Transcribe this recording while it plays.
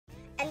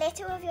A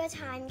little of your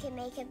time can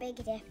make a big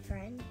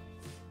difference.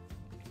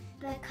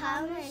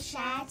 Become a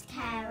shared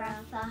carer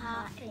for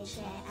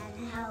Hertfordshire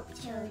and help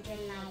children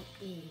like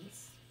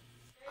these.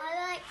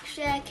 I like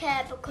shared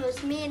care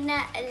because me and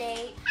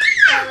Natalie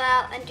go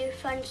out and do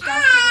fun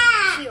stuff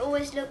and she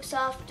always looks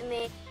after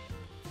me.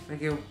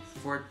 Thank you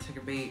for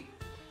taking me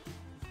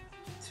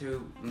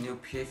to new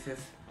places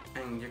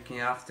and looking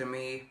after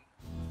me.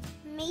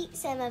 Meet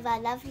some of our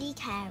lovely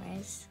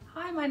carers.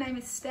 Hi, my name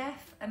is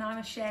Steph and I'm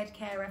a shared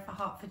carer for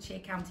Hertfordshire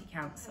County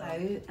Council.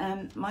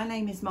 Hello, my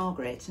name is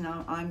Margaret and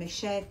I'm a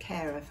shared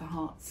carer for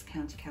Herts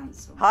County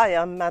Council. Hi,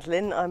 I'm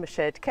Madeline, I'm a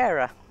shared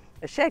carer.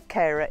 A shared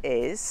carer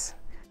is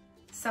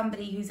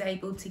somebody who's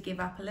able to give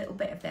up a little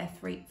bit of their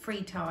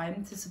free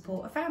time to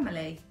support a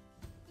family.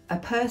 A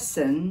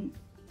person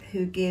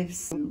who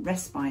gives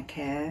respite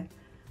care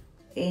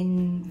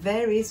in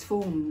various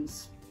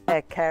forms. A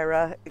shared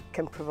carer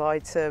can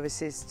provide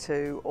services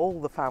to all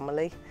the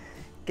family,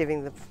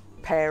 giving the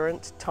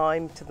parent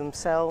time to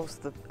themselves,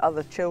 the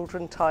other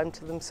children time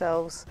to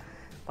themselves,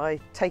 by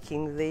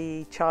taking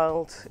the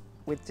child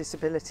with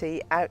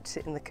disability out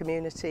in the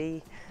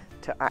community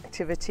to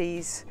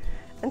activities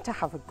and to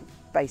have a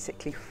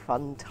basically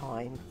fun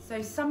time.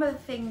 So some of the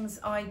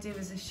things I do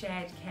as a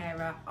shared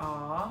carer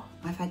are...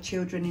 I've had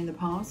children in the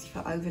past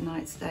for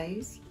overnight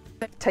stays.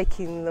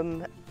 Taking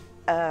them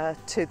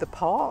to the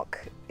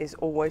park is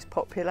always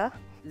popular.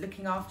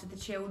 Looking after the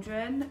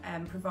children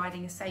and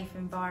providing a safe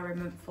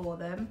environment for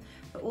them,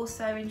 but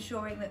also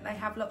ensuring that they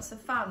have lots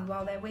of fun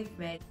while they're with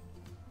me.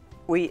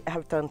 We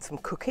have done some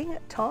cooking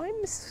at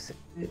times.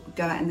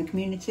 Go out in the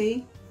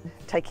community.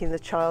 Taking the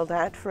child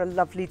out for a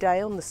lovely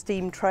day on the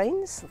steam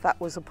trains, that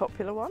was a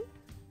popular one.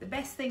 The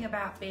best thing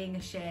about being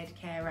a shared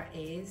carer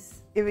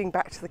is giving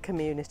back to the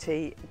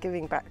community,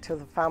 giving back to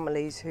the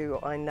families who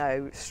I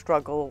know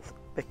struggle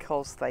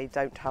because they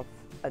don't have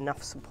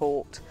enough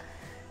support.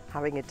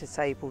 Having a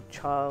disabled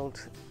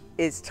child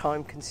is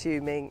time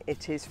consuming,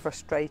 it is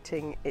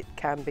frustrating, it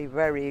can be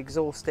very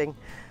exhausting,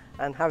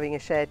 and having a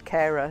shared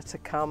carer to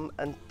come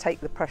and take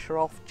the pressure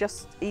off,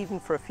 just even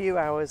for a few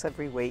hours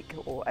every week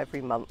or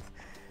every month,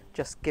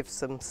 just gives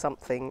them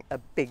something, a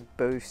big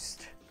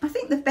boost. I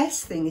think the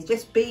best thing is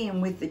just being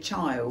with the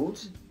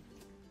child,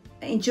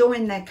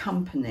 enjoying their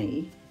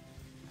company,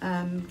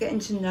 getting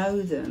to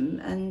know them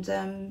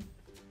and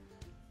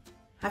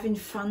having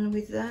fun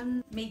with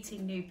them.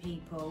 Meeting new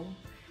people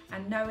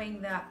and knowing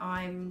that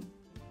I'm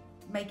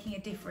making a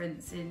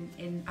difference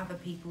in other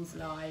people's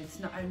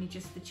lives, not only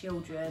just the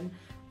children,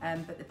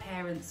 but the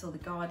parents or the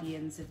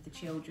guardians of the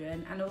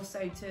children, and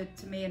also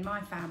to me and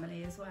my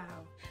family as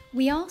well.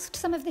 We asked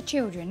some of the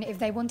children if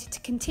they wanted to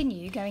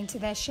continue going to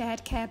their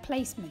shared care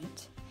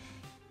placement.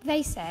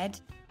 They said,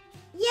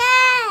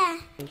 Yeah!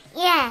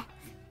 Yeah.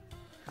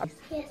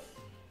 Yes,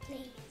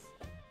 please.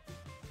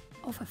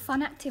 offer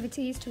fun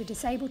activities to a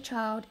disabled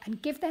child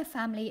and give their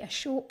family a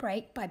short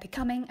break by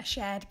becoming a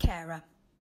shared carer.